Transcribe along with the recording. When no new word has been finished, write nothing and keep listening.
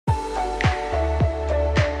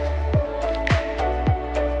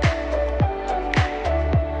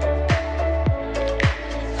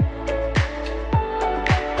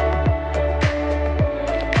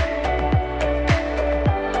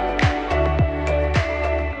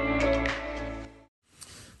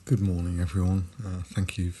Good morning, everyone.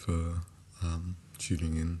 Thank you for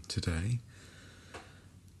tuning in today.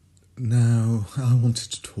 Now, I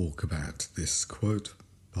wanted to talk about this quote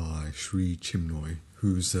by Sri Chinmoy,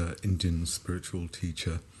 who's an Indian spiritual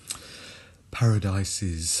teacher. Paradise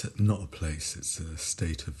is not a place, it's a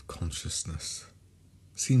state of consciousness.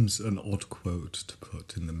 Seems an odd quote to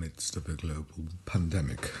put in the midst of a global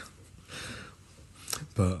pandemic.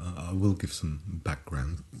 But I will give some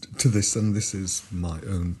background to this, and this is my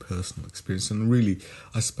own personal experience, and really,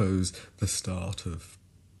 I suppose, the start of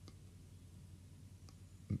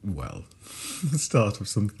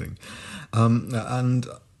something. And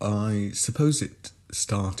I suppose it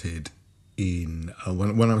started in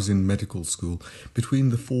when I was in medical school. Between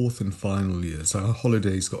the fourth and final years, our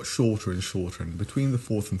holidays got shorter and shorter, and between the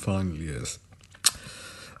fourth and final years,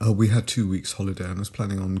 we had 2 weeks holiday, and I was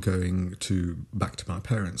planning on going back to my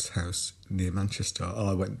parents' house near Manchester.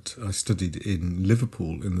 I studied in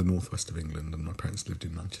Liverpool in the northwest of England, and my parents lived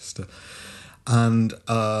in Manchester. And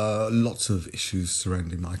lots of issues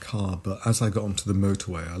surrounding my car, but as I got onto the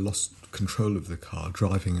motorway, I lost control of the car,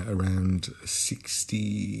 driving at around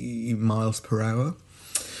 60 miles per hour,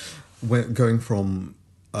 going from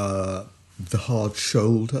the hard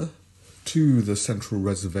shoulder to the central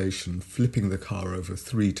reservation, flipping the car over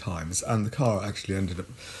 3 times, and the car actually ended up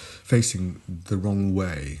facing the wrong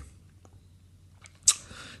way.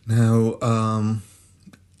 Now,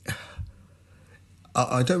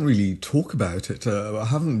 I don't really talk about it. I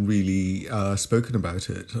haven't really spoken about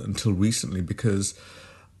it until recently, because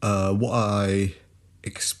what I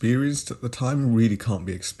experienced at the time really can't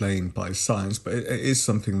be explained by science, but it is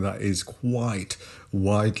something that is quite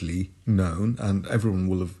widely known, and everyone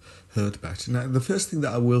will have heard about it. Now, the first thing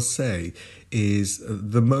that I will say is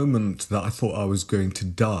the moment that I thought I was going to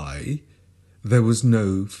die, there was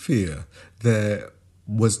no fear. There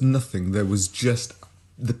was nothing. There was just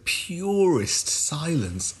the purest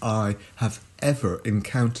silence I have ever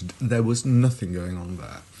encountered. There was nothing going on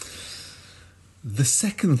there. The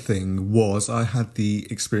second thing was I had the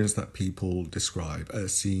experience that people describe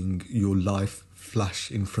as seeing your life flash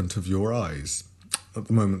in front of your eyes at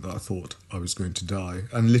the moment that I thought I was going to die.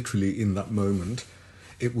 And literally in that moment,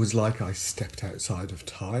 it was like I stepped outside of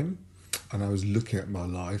time and I was looking at my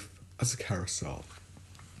life as a carousel.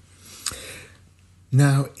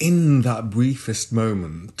 Now, in that briefest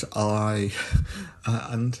moment, I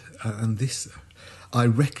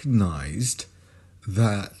recognised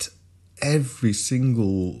that every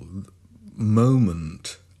single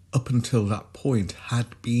moment up until that point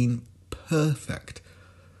had been perfect.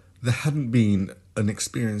 There hadn't been an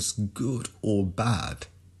experience, good or bad,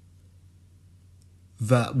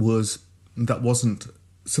 that wasn't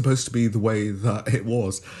supposed to be the way that it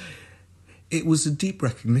was. It was a deep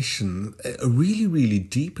recognition, a really, really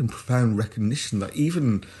deep and profound recognition that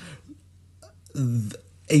even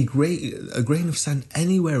a grain of sand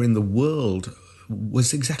anywhere in the world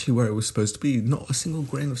was exactly where it was supposed to be. Not a single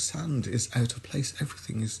grain of sand is out of place.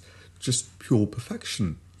 Everything is just pure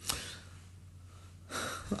perfection.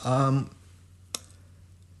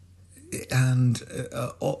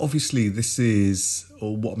 Obviously this is,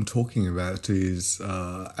 or what I'm talking about is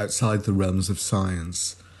outside the realms of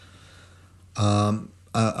science.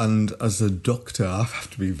 And as a doctor, I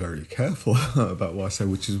have to be very careful about what I say,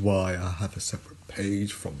 which is why I have a separate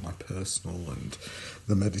page from my personal and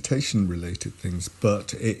the meditation related things.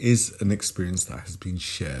 But it is an experience that has been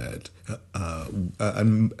shared,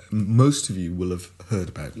 and most of you will have heard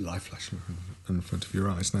about life flashing in front of your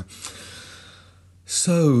eyes. Now,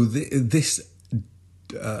 so this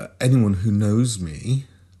anyone who knows me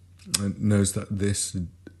knows that this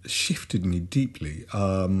shifted me deeply.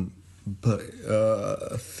 But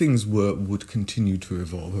things would continue to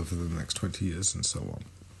evolve over the next 20 years and so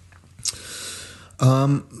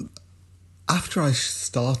on. After I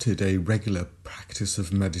started a regular practice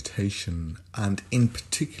of meditation, and in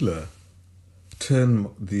particular turn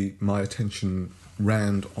my attention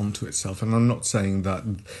round onto itself, and I'm not saying that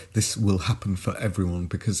this will happen for everyone,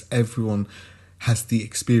 because everyone has the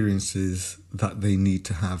experiences that they need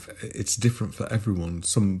to have. It's different for everyone.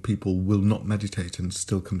 Some people will not meditate and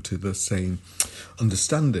still come to the same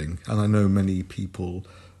understanding. And I know many people,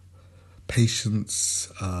 patients,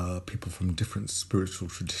 people from different spiritual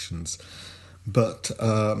traditions. But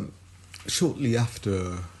shortly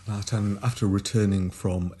after that, and after returning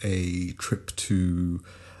from a trip to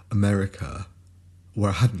America, where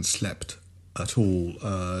I hadn't slept at all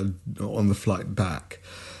on the flight back,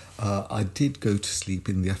 I did go to sleep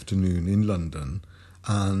in the afternoon in London,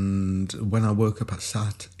 and when I woke up I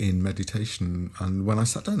sat in meditation, and when I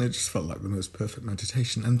sat down it just felt like the most perfect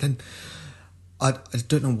meditation. And then I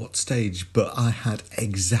don't know what stage, but I had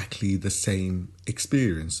exactly the same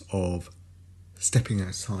experience of stepping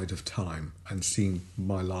outside of time and seeing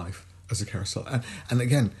my life as a carousel. And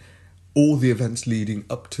again, all the events leading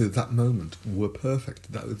up to that moment were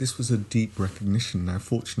perfect. This was a deep recognition. Now,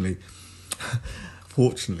 fortunately,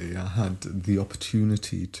 I had the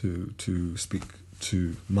opportunity to speak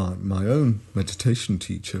to my own meditation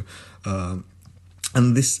teacher.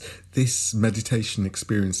 And this meditation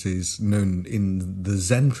experience is known in the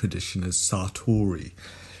Zen tradition as Satori.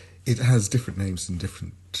 It has different names in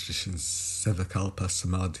different traditions, Sevakalpa,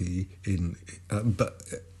 Samadhi, but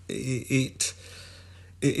it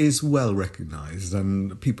is well recognised,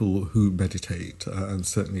 and people who meditate and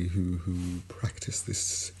certainly who practice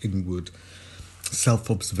this inward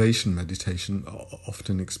self-observation meditation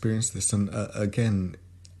often experience this. And again,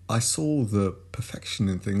 I saw the perfection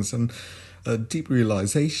in things and a deep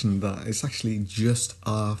realisation that it's actually just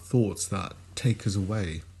our thoughts that take us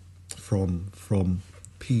away from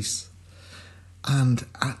peace. And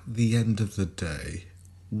at the end of the day,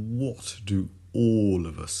 what do all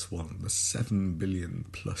of us want? The 7 billion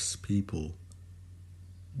plus people.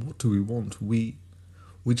 What do we want? We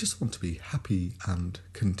just want to be happy and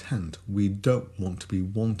content. We don't want to be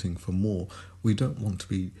wanting for more. We don't want to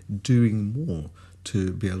be doing more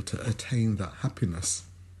to be able to attain that happiness.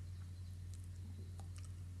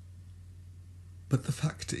 But the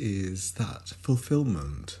fact is that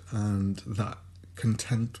fulfillment and that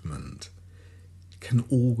contentment can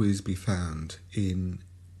always be found in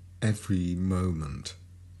every moment.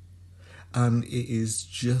 And it is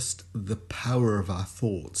just the power of our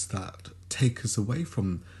thoughts that take us away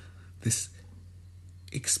from this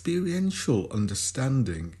experiential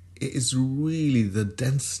understanding. It is really the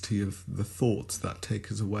density of the thoughts that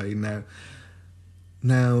take us away.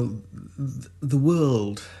 Now the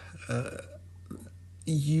world,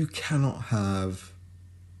 you cannot have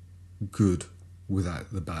good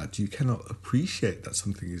without the bad. You cannot appreciate that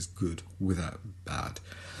something is good without bad.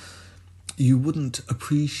 You wouldn't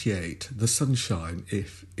appreciate the sunshine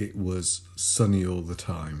if it was sunny all the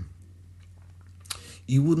time.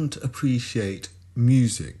 You wouldn't appreciate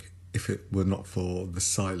music if it were not for the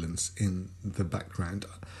silence in the background.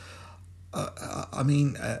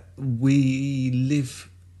 We live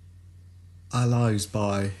our lives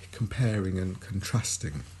by comparing and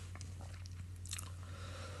contrasting.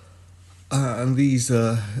 And these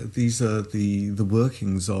are the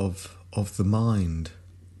workings of the mind,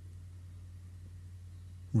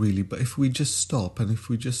 really. But if we just stop, and if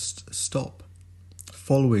we just stop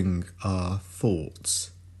following our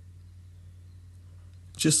thoughts,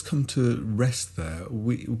 just come to rest there,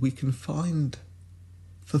 we can find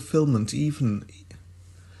fulfillment even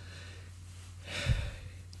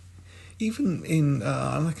in,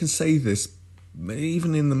 and I can say this,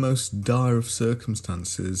 even in the most dire of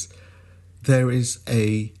circumstances, there is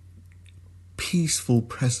a peaceful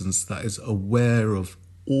presence that is aware of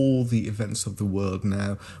all the events of the world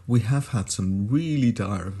now. We have had some really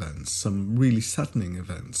dire events, some really saddening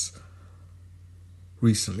events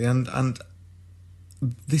recently, and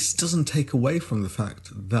this doesn't take away from the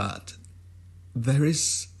fact that there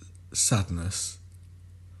is sadness,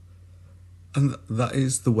 and that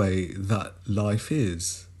is the way that life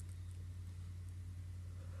is.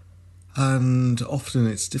 And often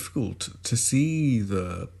it's difficult to see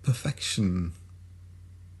the perfection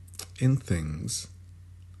in things,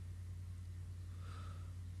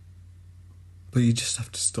 but you just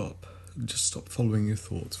have to stop following your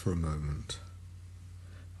thoughts for a moment,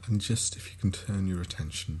 and just, if you can, turn your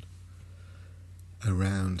attention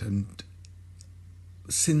around. And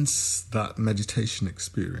since that meditation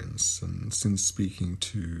experience, and since speaking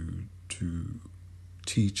to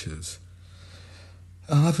teachers,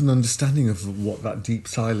 I have an understanding of what that deep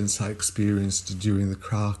silence I experienced during the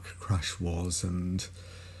car crash was, and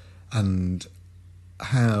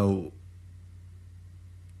how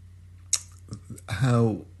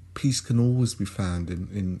peace can always be found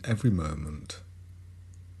in every moment.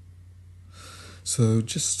 So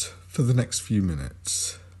just for the next few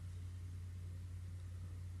minutes,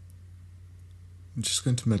 I'm just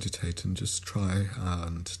going to meditate and just try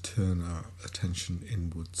and turn our attention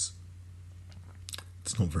inwards.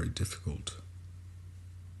 It's not very difficult.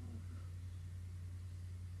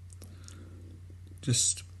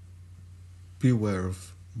 Just be aware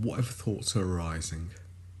of whatever thoughts are arising.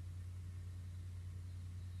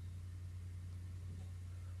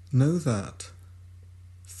 Know that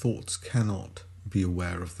thoughts cannot be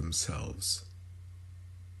aware of themselves.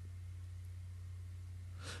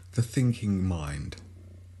 The thinking mind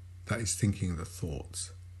that is thinking the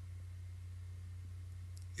thoughts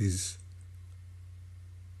is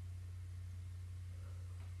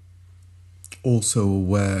also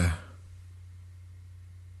aware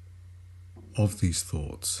of these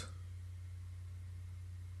thoughts.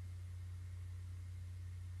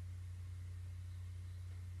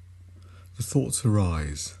 The thoughts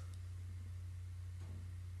arise.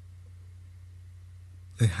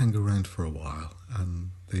 They hang around for a while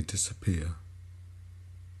and they disappear.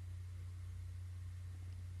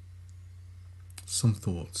 Some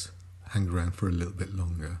thoughts hang around for a little bit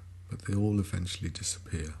longer, but they all eventually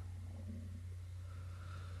disappear.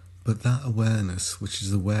 But that awareness, which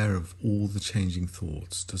is aware of all the changing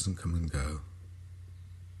thoughts, doesn't come and go.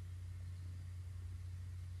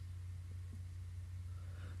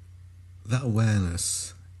 That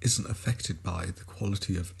awareness isn't affected by the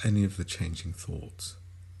quality of any of the changing thoughts.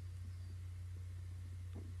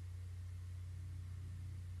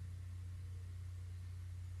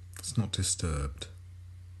 It's not disturbed.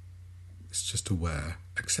 It's just aware,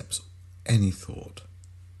 accepts any thought,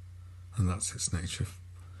 and that's its nature.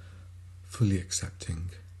 Fully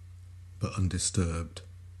accepting, but undisturbed.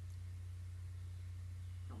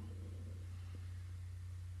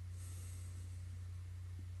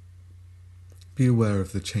 Be aware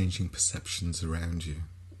of the changing perceptions around you.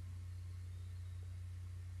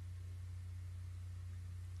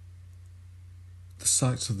 The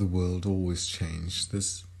sights of the world always change.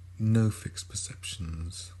 There's no fixed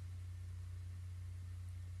perceptions.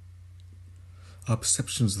 Our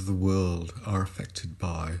perceptions of the world are affected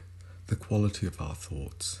by the quality of our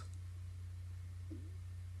thoughts,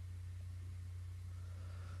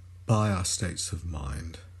 by our states of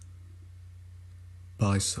mind,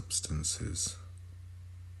 by substances.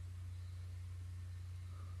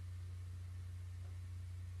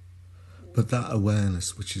 But that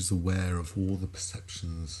awareness, which is aware of all the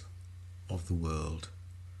perceptions of the world,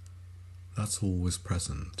 that's always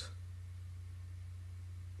present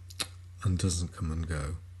and doesn't come and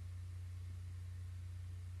go.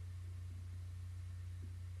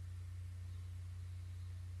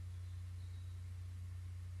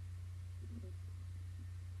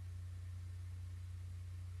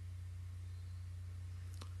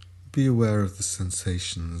 Be aware of the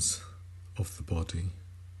sensations of the body,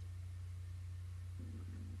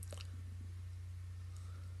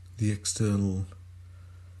 the external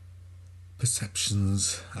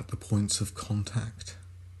perceptions at the points of contact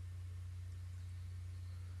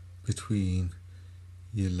between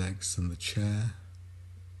your legs and the chair,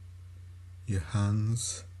 your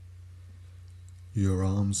hands, your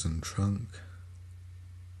arms and trunk,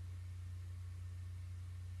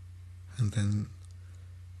 and then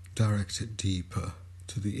direct it deeper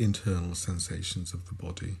to the internal sensations of the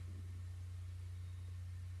body.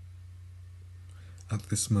 At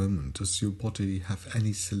this moment, does your body have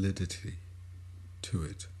any solidity to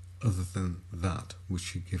it other than that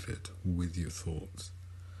which you give it with your thoughts?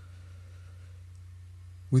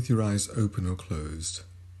 With your eyes open or closed,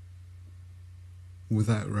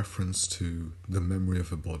 without reference to the memory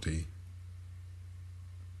of a body,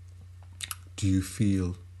 do you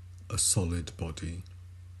feel a solid body?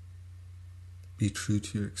 Be true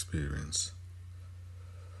to your experience.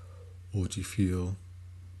 Or do you feel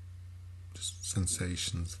just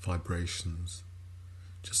sensations, vibrations,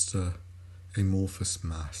 just a amorphous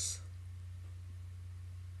mass?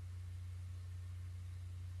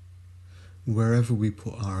 Wherever we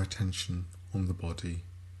put our attention on the body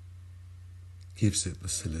gives it the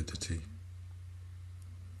solidity.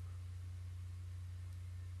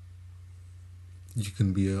 You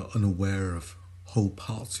can be unaware of whole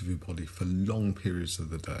parts of your body for long periods of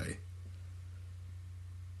the day.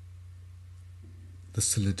 The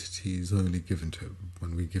solidity is only given to it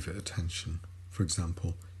when we give it attention. For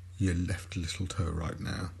example, your left little toe right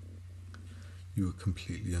now, you are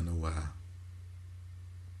completely unaware.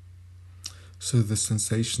 So the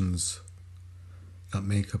sensations that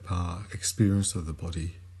make up our experience of the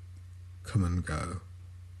body come and go.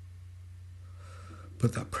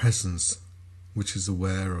 But that presence, which is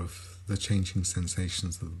aware of the changing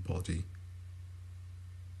sensations of the body,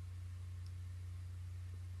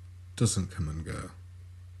 doesn't come and go.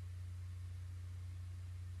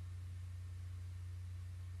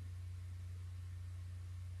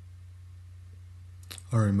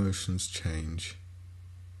 Our emotions change.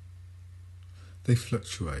 They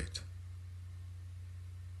fluctuate.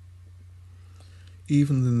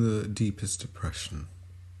 Even in the deepest depression,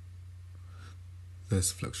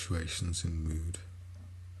 there's fluctuations in mood.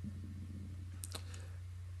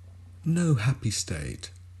 No happy state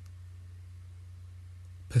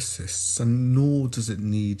persists, and nor does it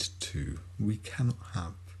need to. We cannot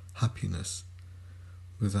have happiness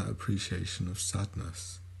without appreciation of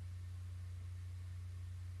sadness.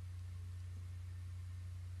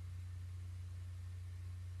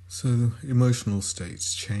 So emotional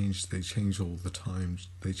states change, they change all the time,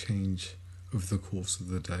 they change over the course of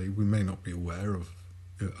the day. We may not be aware of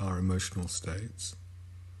our emotional states,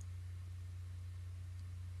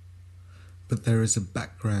 but there is a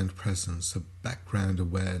background presence, a background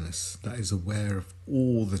awareness that is aware of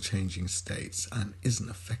all the changing states and isn't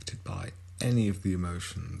affected by any of the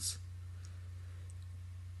emotions.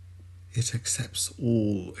 It accepts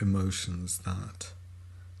all emotions that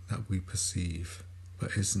we perceive,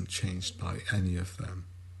 but isn't changed by any of them.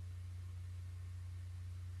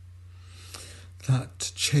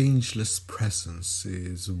 That changeless presence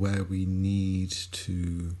is where we need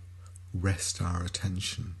to rest our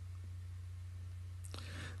attention.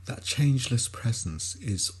 That changeless presence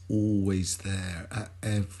is always there at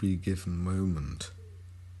every given moment.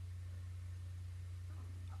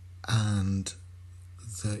 And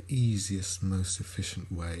the easiest, most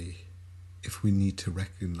efficient way, if we need to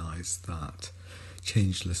recognize that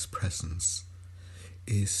changeless presence,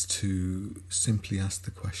 is to simply ask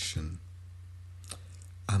the question,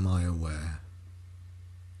 am I aware?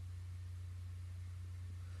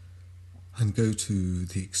 And go to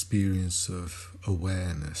the experience of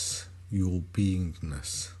awareness, your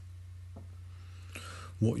beingness.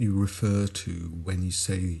 What you refer to when you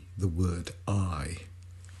say the word I,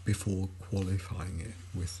 before qualifying it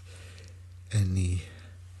with any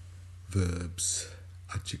verbs,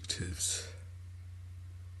 adjectives.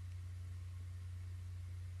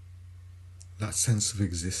 That sense of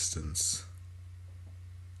existence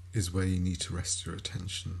is where you need to rest your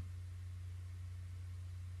attention.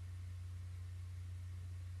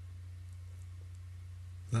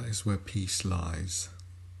 That is where peace lies.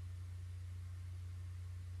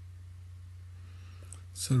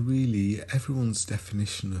 So really, everyone's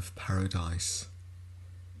definition of paradise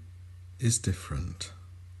is different.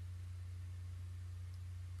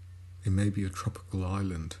 It may be a tropical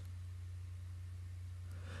island,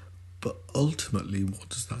 but ultimately, what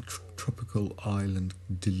does that tropical island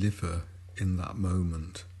deliver in that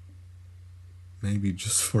moment? Maybe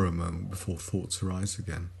just for a moment before thoughts arise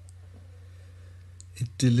again.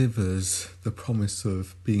 It delivers the promise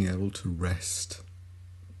of being able to rest,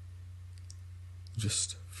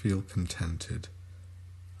 just feel contented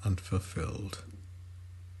and fulfilled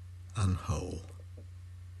and whole.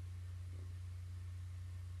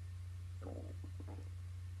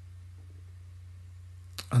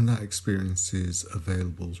 And that experience is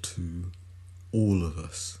available to all of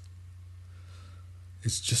us.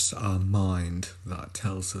 It's just our mind that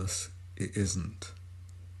tells us it isn't.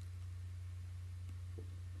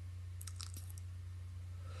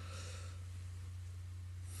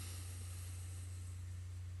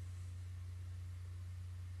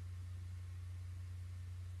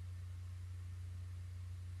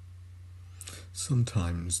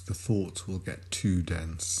 Sometimes the thoughts will get too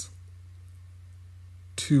dense,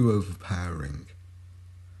 too overpowering,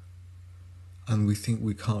 and we think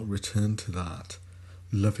we can't return to that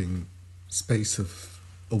loving space of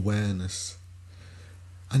awareness.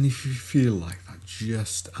 And if you feel like that,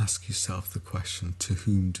 just ask yourself the question, to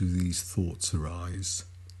whom do these thoughts arise?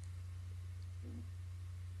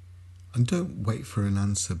 And don't wait for an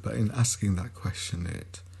answer, but in asking that question,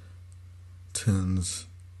 it turns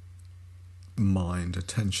mind,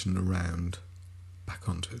 attention around, back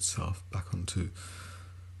onto itself, back onto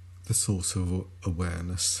the source of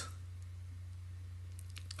awareness.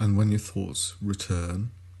 And when your thoughts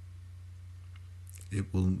return, they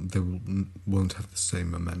won't have the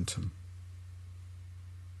same momentum.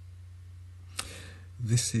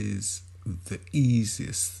 This is the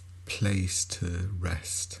easiest place to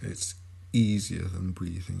rest. It's easier than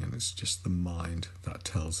breathing, and it's just the mind that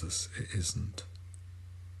tells us it isn't.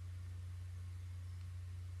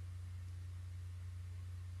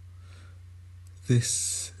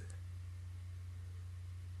 This,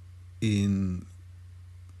 in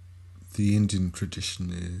the Indian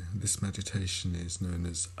tradition, this meditation is known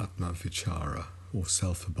as Atma Vichara, or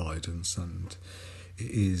self-abidance, and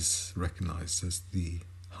it is recognized as the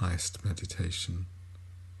highest meditation.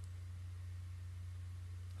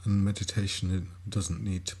 And meditation doesn't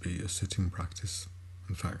need to be a sitting practice.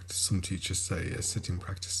 In fact, some teachers say a sitting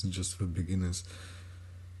practice is just for beginners.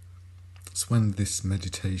 It's when this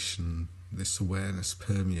meditation, this awareness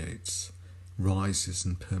permeates, rises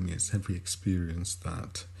and permeates every experience,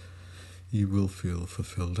 that you will feel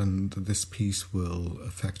fulfilled, and this peace will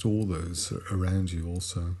affect all those around you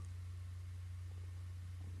also.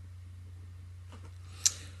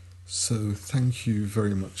 So thank you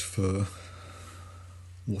very much for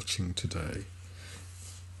watching today.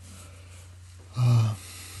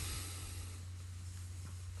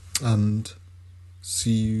 And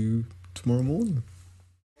see you tomorrow morning.